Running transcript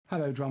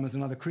Hello drummers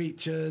and other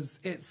creatures.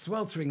 It's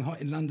sweltering hot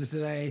in London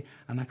today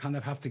and I kind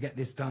of have to get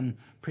this done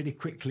pretty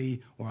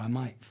quickly or I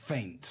might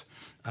faint.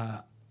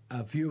 A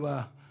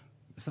viewer,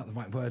 it's not the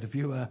right word, a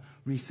viewer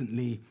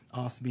recently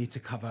asked me to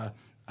cover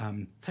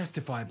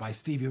Testify by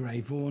Stevie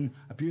Vaughan,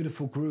 a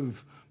beautiful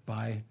groove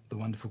by the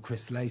wonderful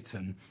Chris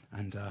Layton,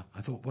 and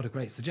I thought, what a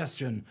great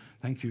suggestion.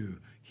 Thank you.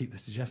 Keep the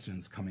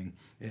suggestions coming.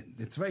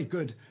 It's very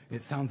good.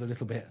 It sounds a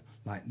little bit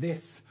like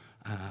this.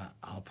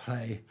 I'll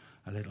play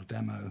a little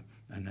demo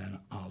and then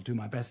I'll do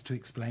my best to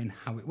explain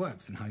how it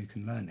works and how you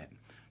can learn it.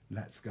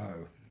 Let's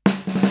go.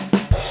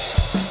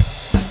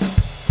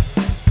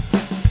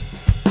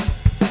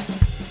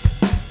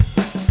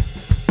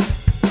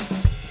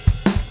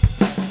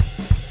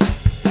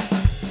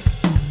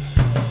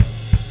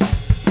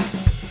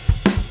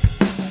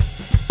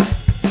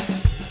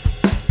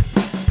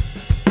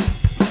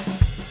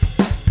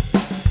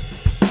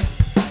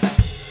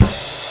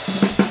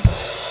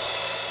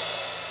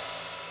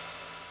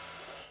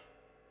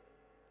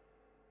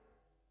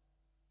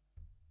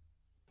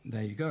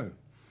 There you go.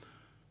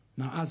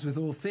 Now, as with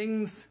all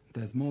things,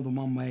 there's more than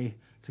one way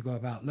to go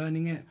about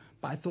learning it,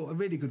 but I thought a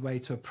really good way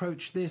to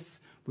approach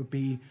this would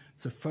be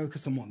to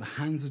focus on what the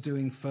hands are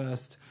doing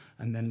first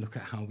and then look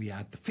at how we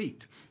add the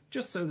feet,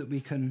 just so that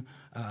we can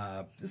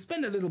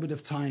spend a little bit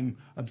of time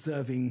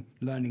observing,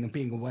 learning and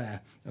being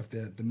aware of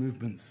the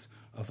movements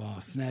of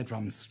our snare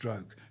drum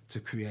stroke to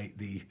create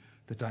the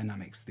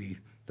dynamics, the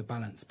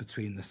balance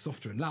between the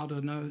softer and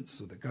louder notes,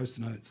 or the ghost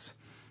notes,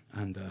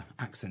 and the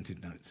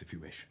accented notes, if you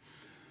wish.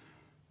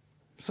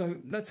 So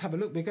let's have a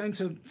look. We're going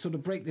to sort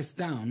of break this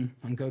down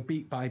and go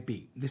beat by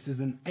beat. This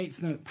is an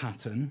eighth note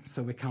pattern,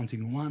 so we're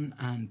counting 1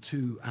 and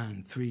 2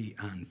 and 3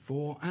 and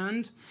 4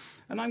 and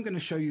I'm going to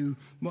show you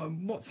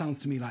what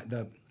sounds to me like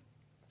the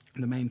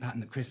main pattern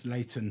that Chris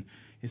Layton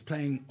is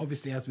playing.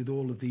 Obviously, as with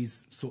all of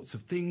these sorts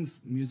of things,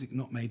 music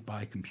not made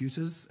by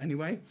computers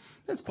anyway,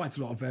 there's quite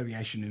a lot of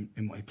variation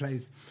in what he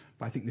plays,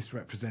 but I think this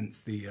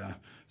represents the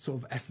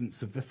sort of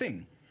essence of the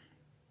thing.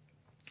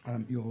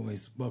 You're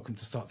always welcome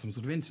to start some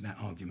sort of internet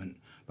argument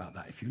about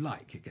that if you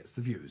like. It gets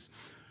the views.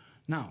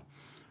 Now,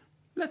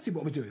 let's see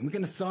what we're doing. We're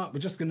going to start, we're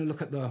just going to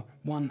look at the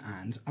 1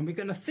 and we're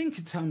going to think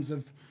in terms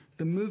of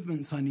the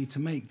movements I need to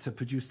make to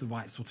produce the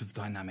right sort of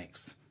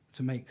dynamics,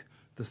 to make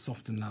the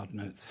soft and loud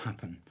notes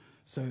happen.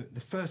 So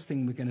the first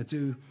thing we're going to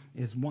do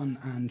is 1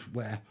 and,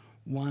 where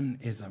 1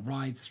 is a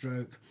ride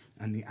stroke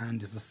and the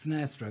and is a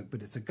snare stroke,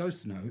 but it's a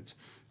ghost note,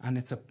 and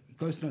it's a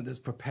ghost note that's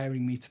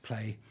preparing me to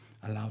play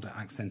a louder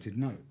accented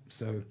note.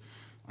 So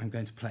I'm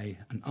going to play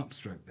an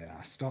upstroke there.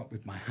 I start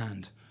with my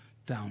hand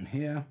down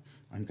here.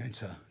 I'm going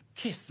to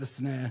kiss the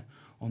snare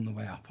on the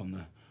way up on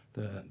the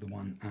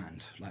 1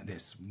 and, like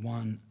this,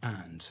 1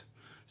 and.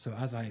 So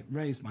as I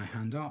raise my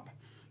hand up,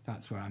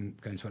 that's where I'm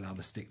going to allow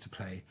the stick to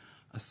play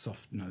a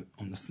soft note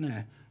on the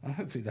snare.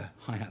 Hopefully the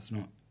hi-hat's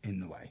not in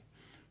the way.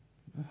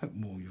 I hope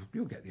more,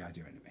 you'll get the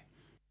idea anyway.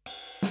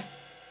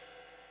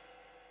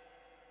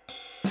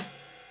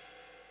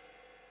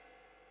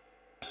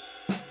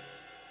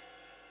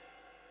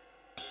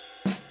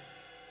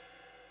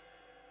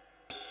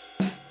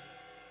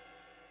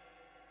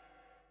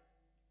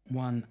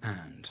 One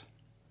and.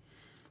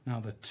 Now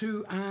the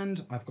 2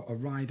 and, I've got a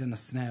ride and a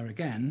snare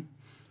again.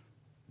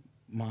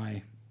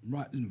 My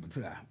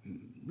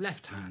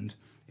left hand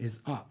is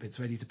up, it's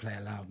ready to play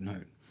a loud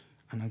note.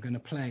 And I'm going to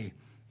play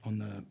on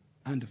the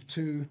and of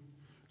 2,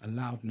 a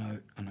loud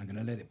note, and I'm going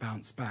to let it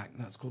bounce back.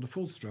 That's called a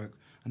full stroke,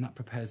 and that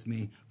prepares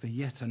me for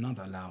yet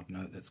another loud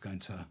note that's going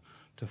to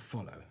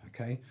follow,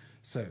 okay?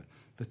 So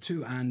the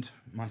 2 and,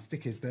 my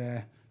stick is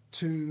there,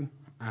 2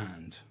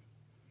 and.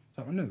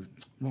 Oh, no,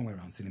 wrong way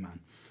around, silly man.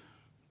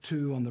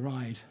 2 on the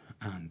ride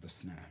and the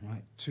snare,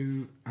 right?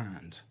 2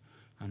 and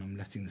I'm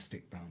letting the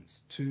stick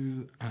bounce.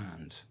 2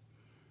 and.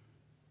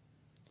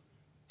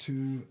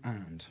 2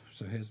 and.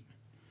 So here's,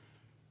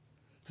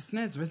 the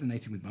snare's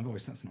resonating with my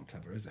voice. That's not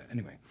clever, is it?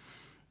 Anyway.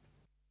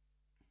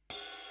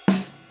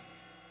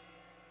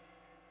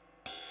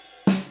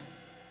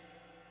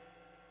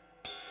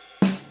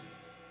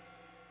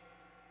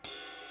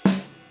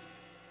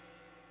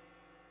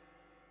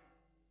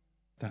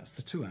 That's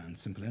the 2 and,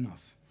 simple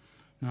enough.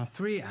 Now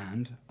 3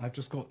 and, I've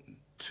just got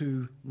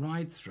 2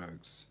 ride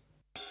strokes.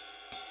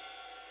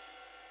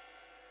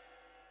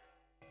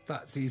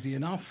 That's easy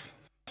enough.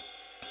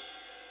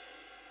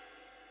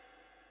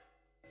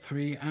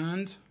 3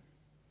 and.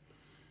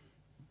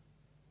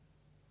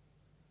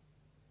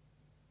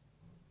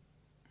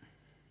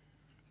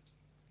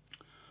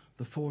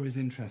 The 4 is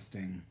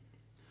interesting.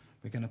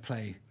 We're going to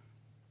play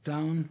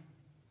down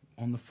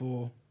on the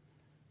 4.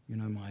 You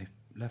know, my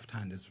left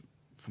hand is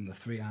from the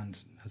 3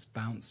 and has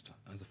bounced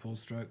as a full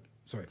stroke.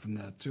 Sorry, from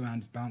the 2 and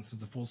has bounced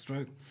as a full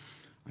stroke.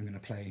 I'm going to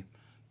play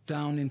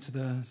down into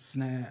the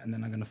snare, and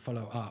then I'm going to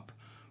follow up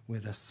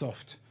with a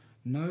soft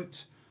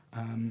note,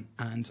 and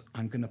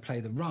I'm going to play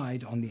the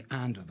ride on the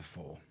and of the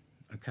 4.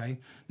 Okay?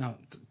 Now,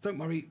 don't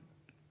worry,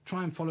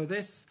 try and follow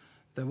this.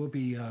 There will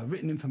be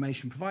written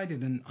information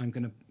provided, and I'm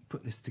going to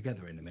put this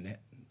together in a minute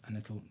and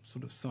it'll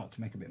sort of start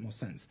to make a bit more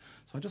sense.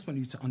 So I just want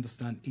you to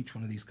understand each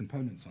one of these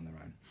components on their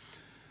own.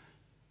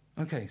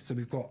 Okay, so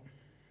we've got,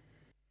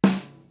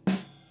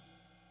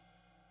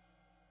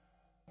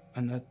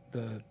 and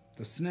the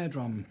snare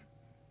drum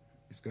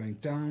is going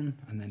down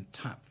and then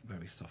tap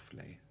very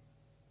softly,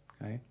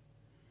 okay?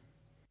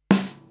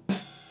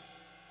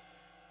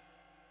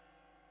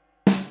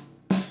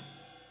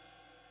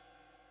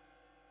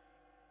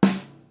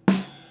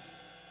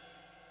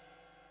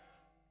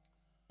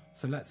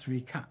 So let's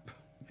recap,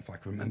 if I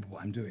can remember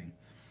what I'm doing.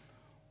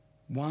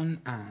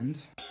 1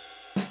 and,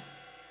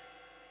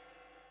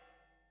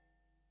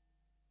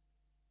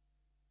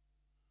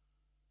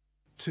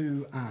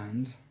 2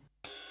 and,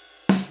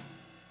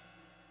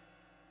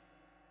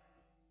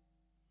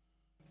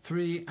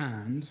 3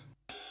 and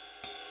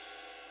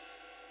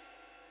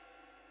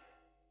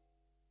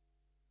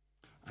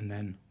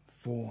then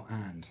 4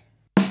 and.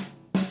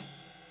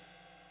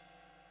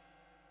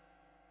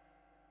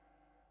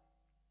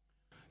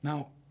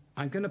 Now,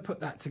 I'm going to put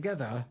that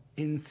together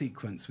in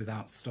sequence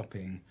without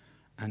stopping,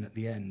 and at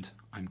the end,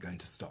 I'm going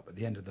to stop at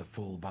the end of the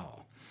full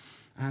bar.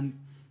 And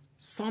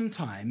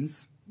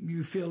sometimes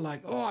you feel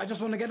like, oh, I just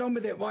want to get on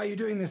with it. Why are you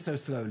doing this so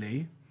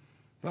slowly?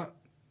 But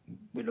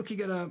we're looking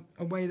at a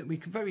way that we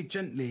can very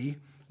gently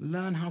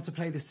learn how to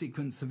play this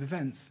sequence of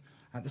events,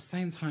 at the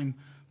same time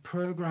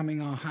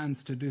programming our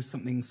hands to do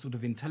something sort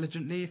of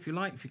intelligently, if you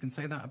like, if you can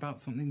say that about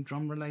something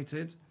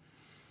drum-related.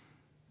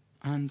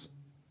 And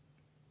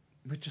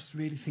we're just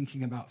really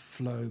thinking about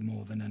flow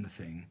more than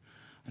anything.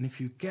 And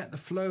if you get the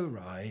flow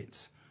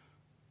right,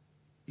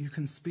 you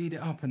can speed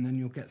it up and then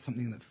you'll get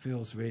something that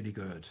feels really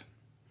good.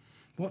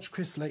 Watch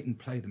Chris Layton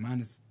play. The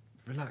man is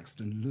relaxed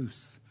and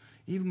loose.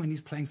 Even when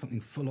he's playing something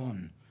full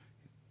on,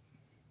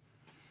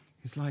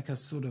 he's like a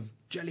sort of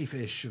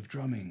jellyfish of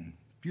drumming.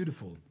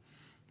 Beautiful.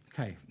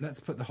 Okay, let's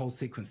put the whole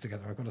sequence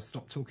together. I've got to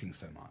stop talking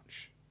so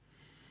much.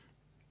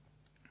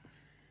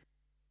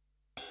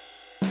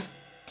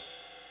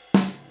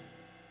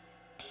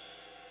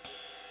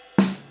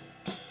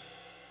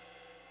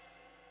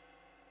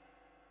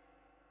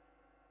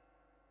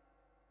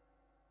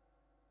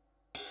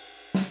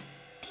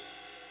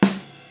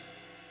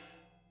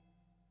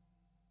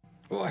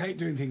 Oh, I hate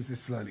doing things this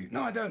slowly.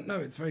 No, I don't. No,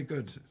 it's very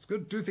good. It's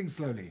good. Do things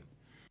slowly.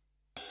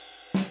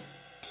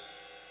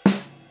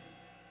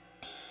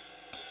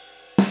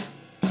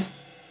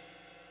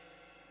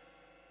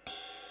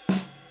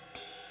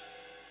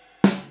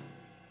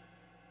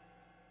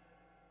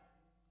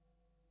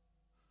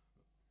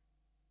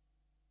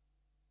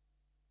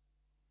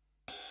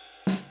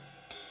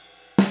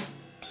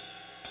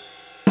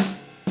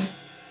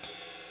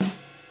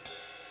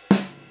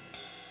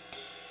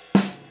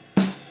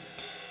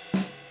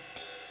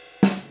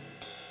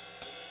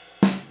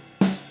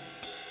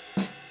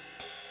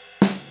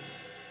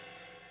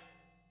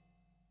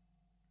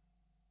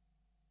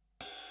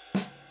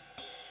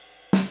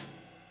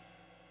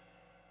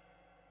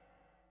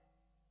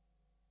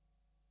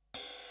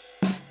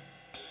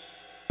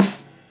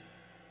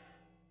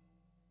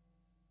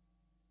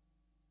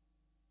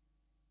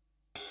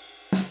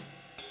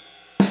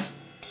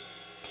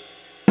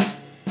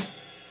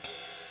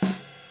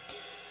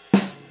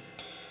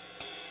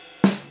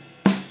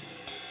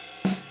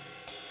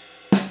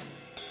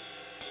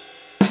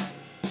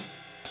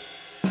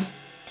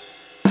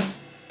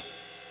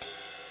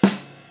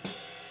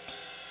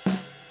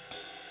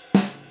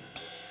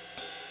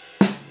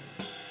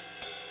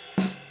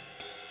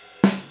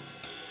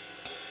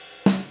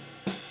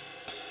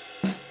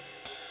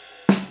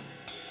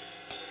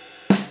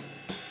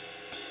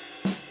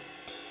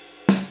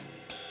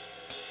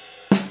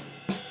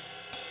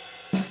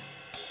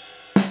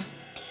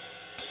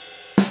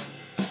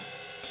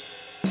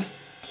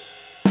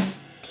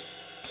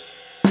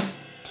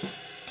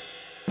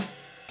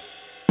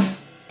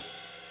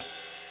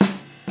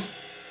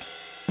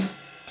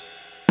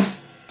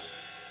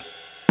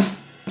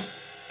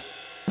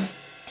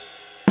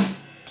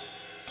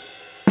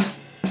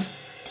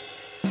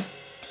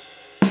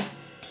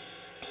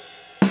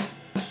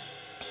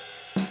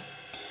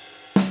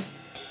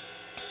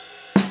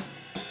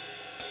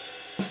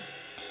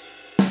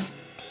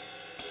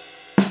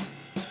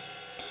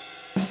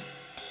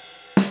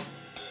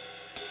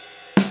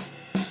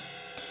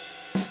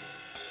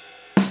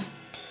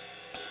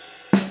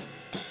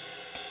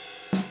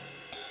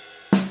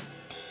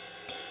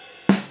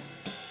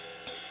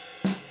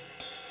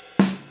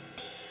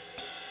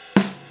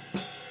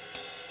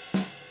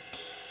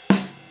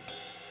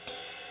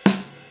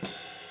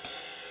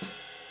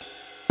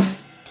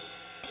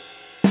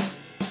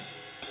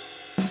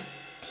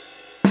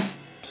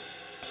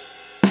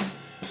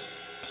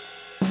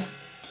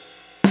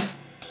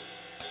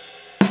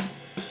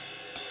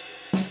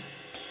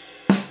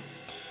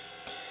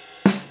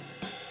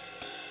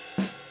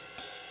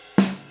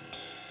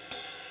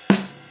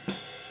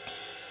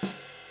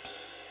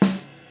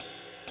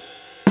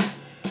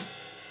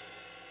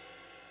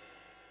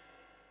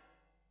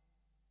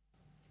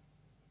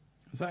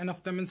 Is that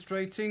enough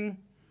demonstrating?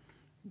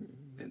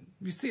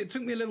 You see, it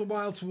took me a little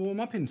while to warm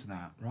up into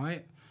that,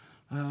 right?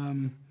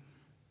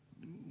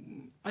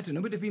 I don't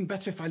know, would it have been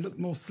better if I looked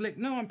more slick?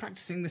 No, I'm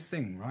practicing this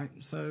thing, right?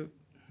 So,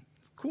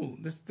 cool,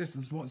 this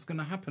is what's going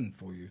to happen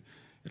for you.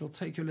 It'll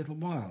take you a little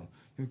while.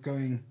 You're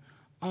going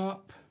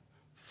up,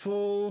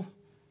 full,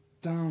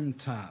 down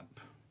tap.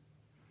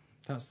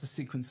 That's the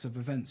sequence of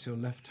events your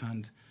left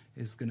hand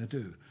is going to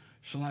do.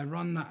 Shall I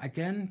run that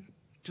again,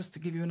 just to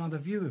give you another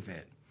view of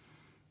it?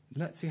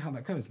 Let's see how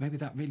that goes. Maybe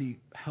that really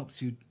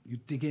helps you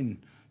dig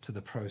in to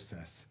the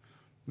process.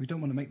 We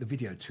don't want to make the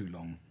video too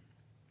long.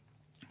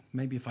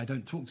 Maybe if I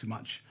don't talk too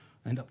much,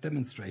 I end up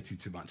demonstrating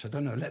too much. I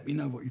don't know. Let me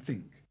know what you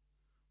think.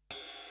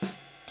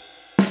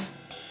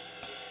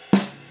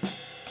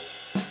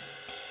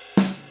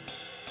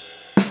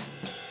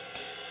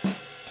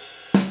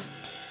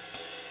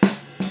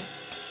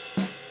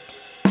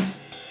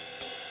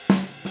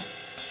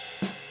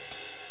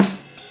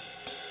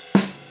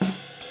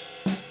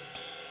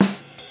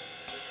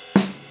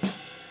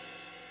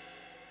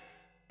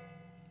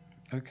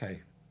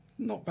 Okay,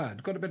 not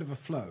bad. Got a bit of a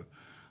flow.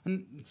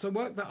 And so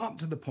work that up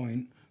to the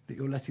point that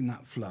you're letting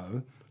that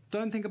flow.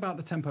 Don't think about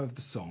the tempo of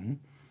the song.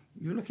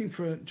 You're looking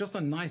for just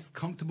a nice,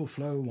 comfortable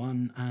flow,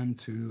 1 and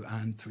 2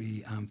 and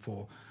 3 and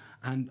 4.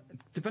 And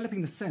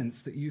developing the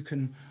sense that you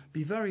can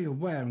be very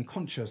aware and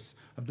conscious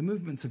of the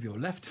movements of your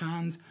left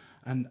hand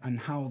and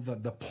how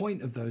the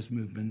point of those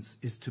movements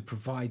is to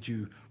provide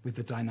you with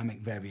the dynamic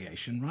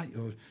variation, right?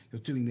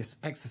 You're doing this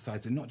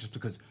exercise, but not just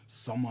because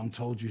someone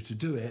told you to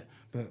do it,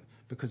 but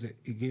because it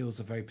yields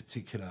a very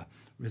particular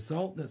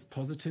result that's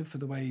positive for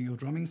the way your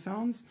drumming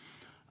sounds.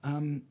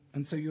 And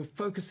so you're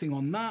focusing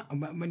on that,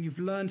 and when you've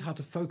learned how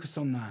to focus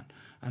on that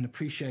and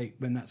appreciate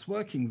when that's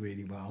working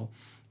really well,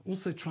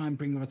 also try and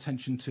bring your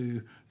attention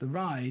to the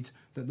ride,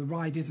 that the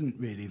ride isn't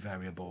really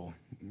variable.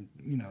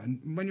 You know,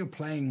 and when you're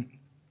playing,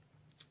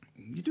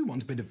 you do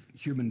want a bit of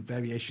human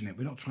variation in it.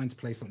 We're not trying to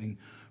play something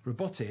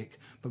robotic,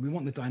 but we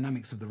want the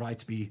dynamics of the ride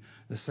to be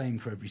the same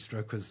for every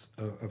stroke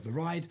of the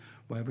ride,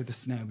 where with the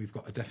snare we've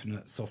got a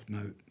definite soft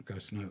note,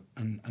 ghost note,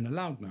 and a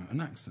loud note, an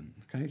accent.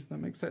 Okay, does that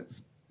make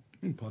sense?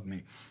 Pardon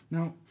me.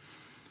 Now,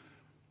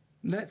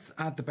 let's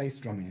add the bass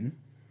drum in.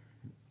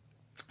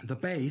 The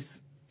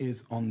bass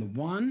is on the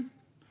 1,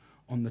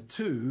 on the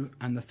 2,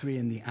 and the 3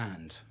 in the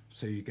and.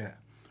 So you get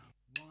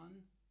 1,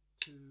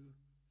 2,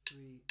 3,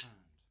 and.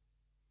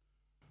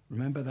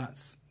 Remember,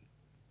 that's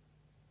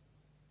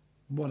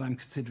what I'm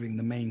considering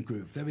the main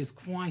groove. There is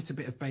quite a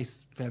bit of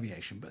bass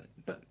variation,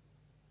 but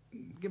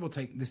give or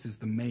take, this is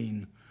the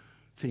main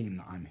theme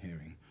that I'm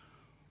hearing.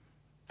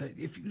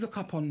 If you look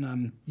up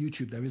on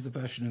YouTube, there is a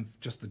version of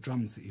just the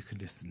drums that you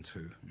could listen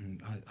to.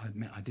 And I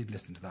admit I did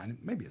listen to that, and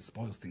maybe it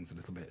spoils things a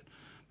little bit.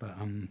 But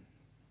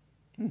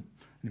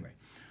anyway,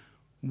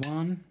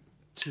 1,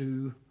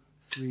 2,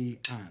 3,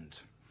 and.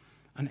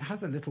 And it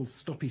has a little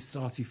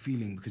stoppy-starty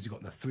feeling because you've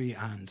got the 3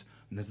 and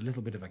there's a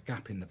little bit of a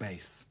gap in the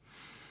bass.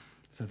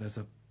 So there's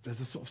a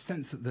sort of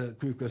sense that the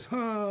groove goes,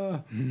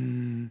 ah,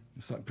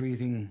 it's like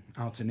breathing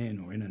out and in,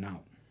 or in and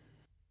out.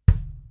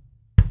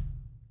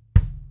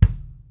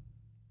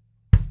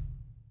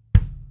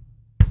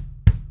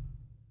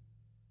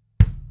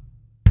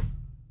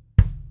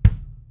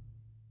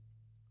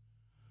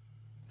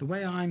 The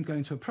way I'm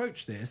going to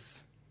approach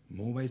this,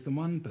 more ways than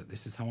one, but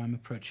this is how I'm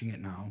approaching it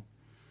now,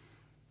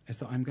 is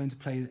that I'm going to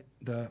play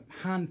the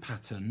hand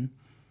pattern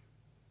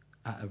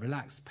at a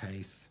relaxed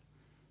pace,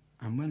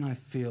 and when I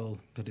feel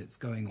that it's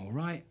going all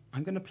right,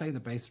 I'm going to play the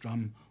bass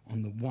drum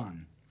on the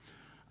 1.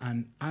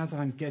 And as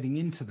I'm getting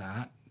into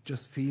that,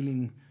 just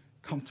feeling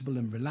comfortable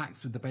and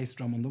relaxed with the bass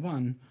drum on the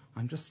 1,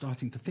 I'm just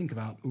starting to think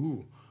about,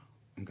 ooh,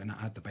 I'm going to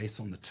add the bass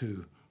on the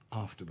 2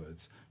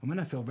 afterwards. And when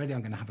I feel ready,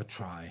 I'm going to have a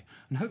try.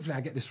 And hopefully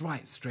I get this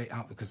right straight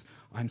out, because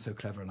I'm so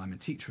clever and I'm a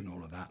teacher and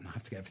all of that, and I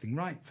have to get everything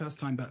right first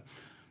time. But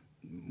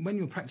when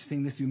you're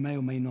practicing this, you may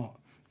or may not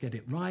get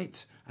it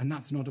right, and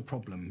that's not a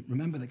problem.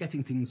 Remember that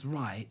getting things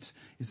right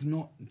is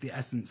not the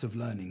essence of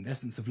learning. The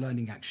essence of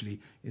learning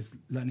actually is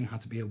learning how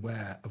to be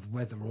aware of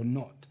whether or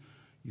not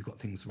you got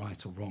things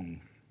right or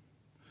wrong.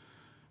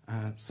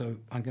 So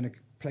I'm going to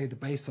play the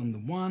bass on the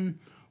 1.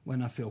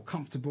 When I feel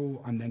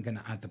comfortable, I'm then going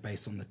to add the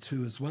bass on the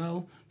 2 as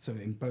well. So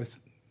in both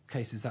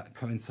cases, that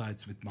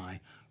coincides with my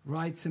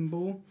ride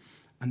cymbal.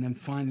 And then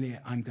finally,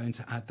 I'm going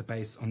to add the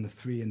bass on the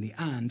 3 and the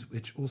and,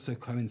 which also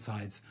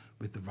coincides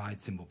with the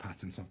ride cymbal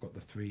pattern. So I've got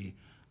the 3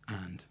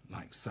 and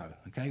like so.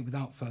 Okay,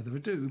 without further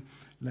ado,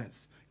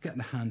 let's get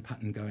the hand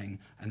pattern going,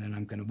 and then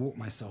I'm going to walk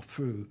myself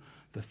through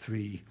the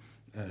 3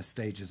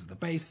 stages of the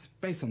bass.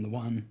 Bass on the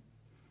 1,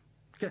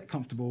 get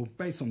comfortable,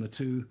 bass on the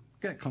 2,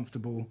 get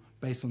comfortable,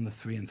 bass on the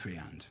 3 and 3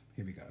 and.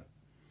 Here we go.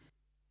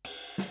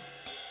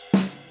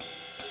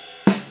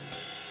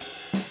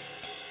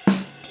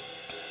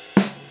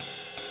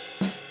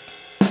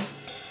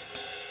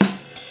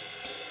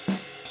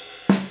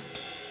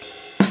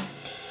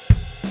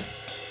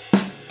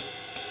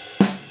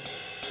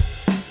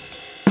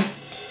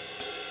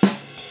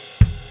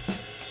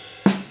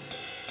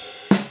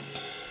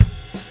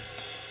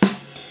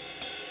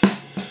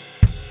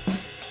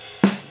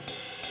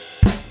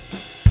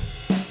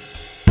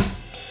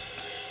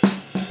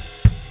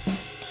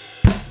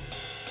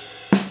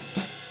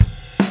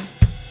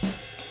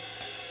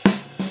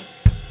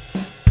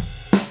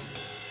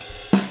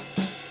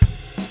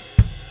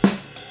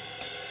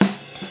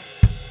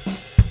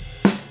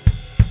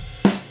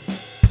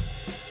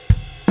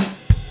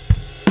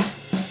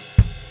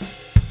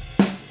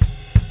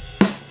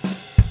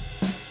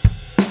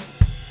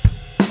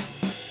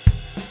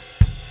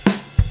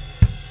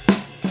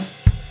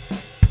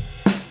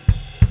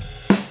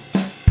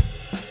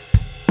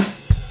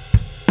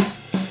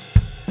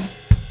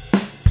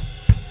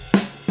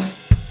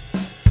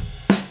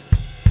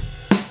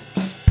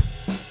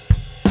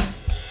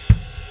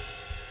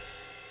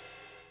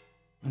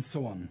 and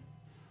so on.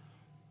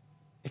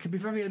 It can be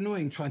very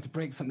annoying trying to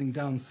break something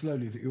down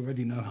slowly that you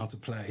already know how to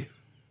play.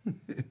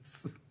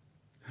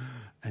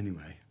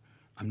 Anyway,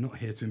 I'm not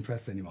here to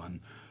impress anyone.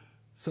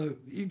 So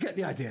you get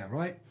the idea,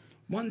 right?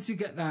 Once you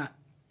get that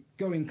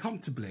going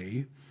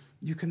comfortably,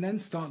 you can then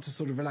start to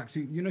sort of relax.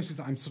 You notice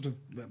that I'm sort of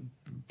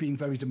being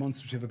very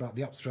demonstrative about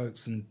the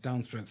upstrokes and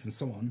downstrokes and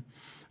so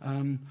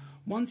on.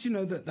 Once you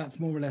know that that's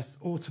more or less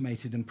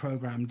automated and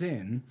programmed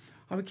in,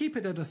 I would keep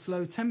it at a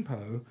slow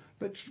tempo,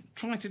 but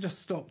try to just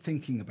stop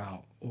thinking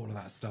about all of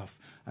that stuff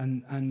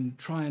and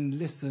try and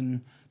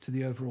listen to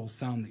the overall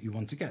sound that you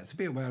want to get. So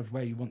be aware of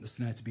where you want the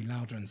snare to be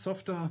louder and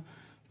softer,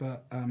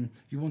 but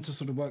you want to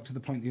sort of work to the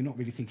point that you're not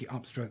really thinking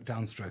upstroke,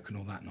 downstroke and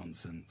all that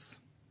nonsense.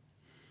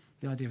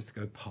 The idea is to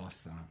go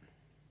past that.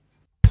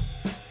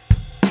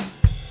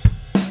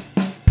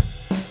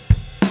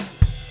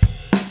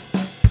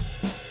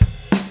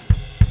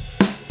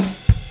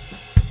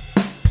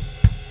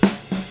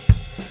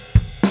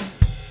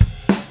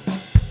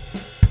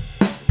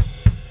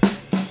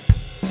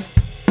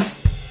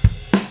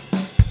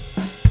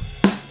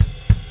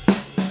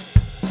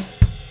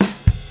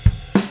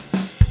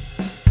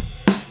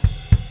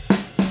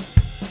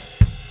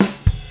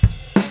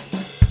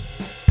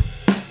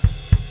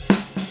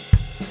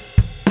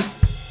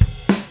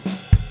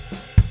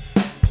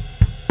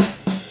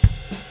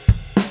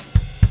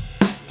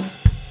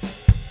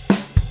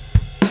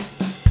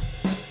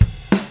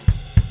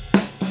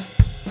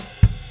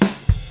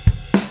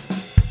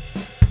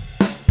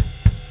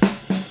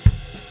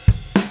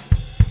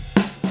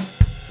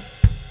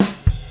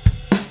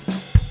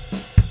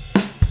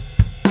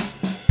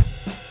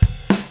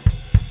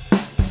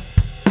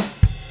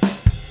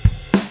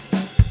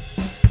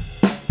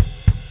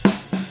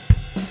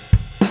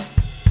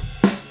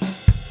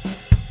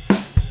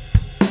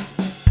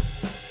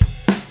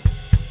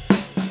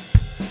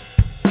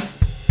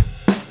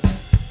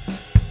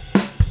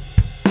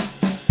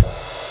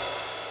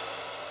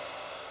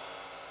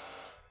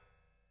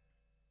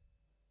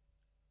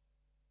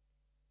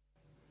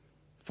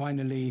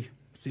 Finally,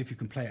 see if you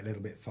can play it a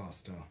little bit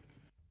faster.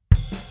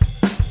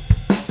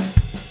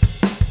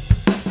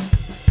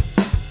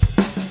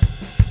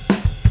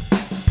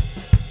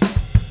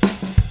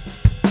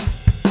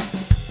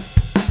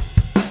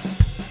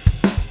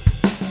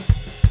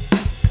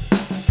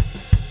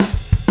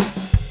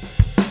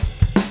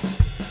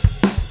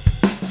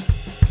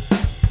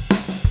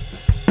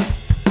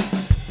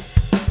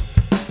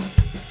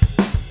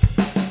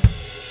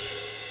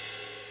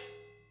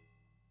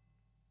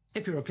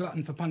 If you're a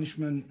glutton for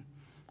punishment,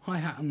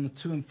 hi-hat on the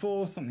 2 and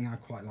 4, something I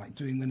quite like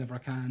doing whenever I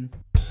can.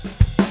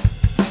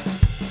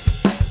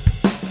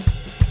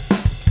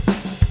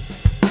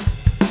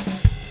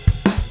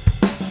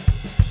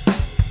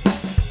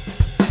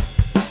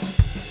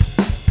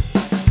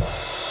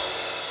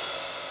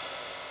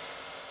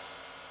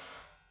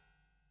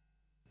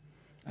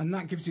 And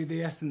that gives you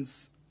the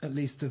essence, at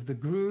least, of the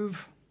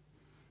groove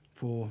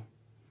for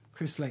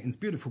Chris Layton's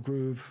beautiful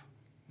groove.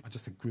 I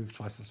just said groove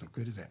twice, that's not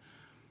good, is it?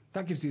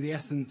 That gives you the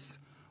essence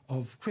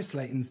of Chris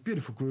Layton's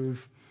beautiful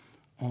groove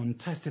on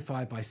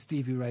Testify by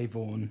Stevie Ray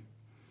Vaughan.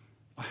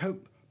 I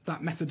hope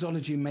that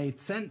methodology made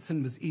sense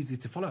and was easy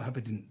to follow. I hope I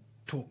didn't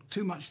talk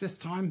too much this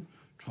time,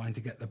 trying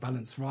to get the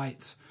balance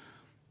right.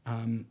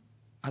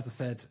 As I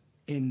said,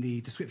 in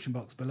the description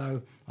box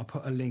below, I'll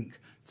put a link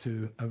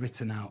to a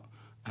written out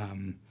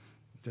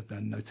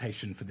the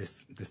notation for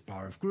this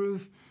bar of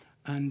groove.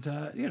 And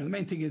you know, the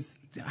main thing is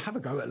have a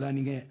go at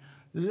learning it.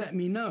 Let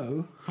me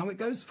know how it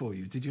goes for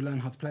you. Did you learn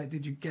how to play it?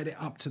 Did you get it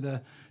up to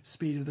the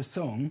speed of the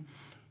song?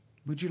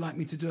 Would you like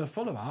me to do a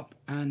follow-up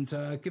and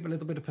give a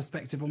little bit of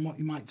perspective on what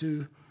you might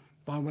do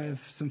by way of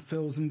some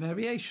fills and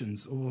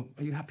variations? Or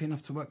are you happy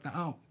enough to work that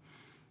out?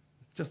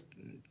 Just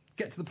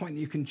get to the point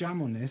that you can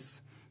jam on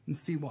this and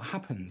see what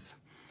happens.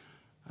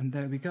 And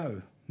there we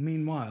go.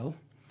 Meanwhile,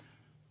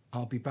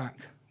 I'll be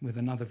back with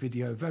another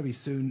video very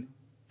soon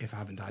if I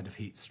haven't died of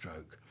heat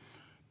stroke.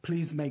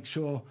 Please make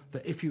sure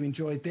that if you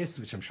enjoyed this,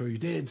 which I'm sure you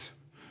did,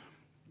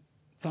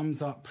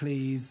 thumbs up,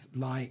 please,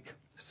 like,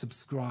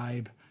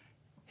 subscribe,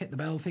 hit the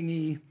bell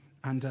thingy,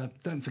 and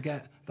don't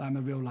forget that I'm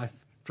a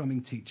real-life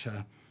drumming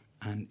teacher,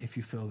 and if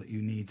you feel that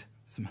you need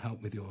some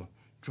help with your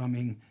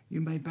drumming, you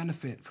may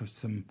benefit from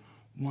some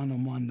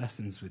one-on-one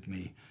lessons with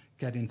me.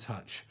 Get in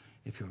touch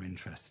if you're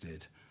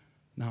interested.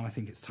 Now I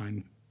think it's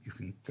time you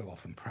can go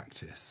off and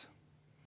practice.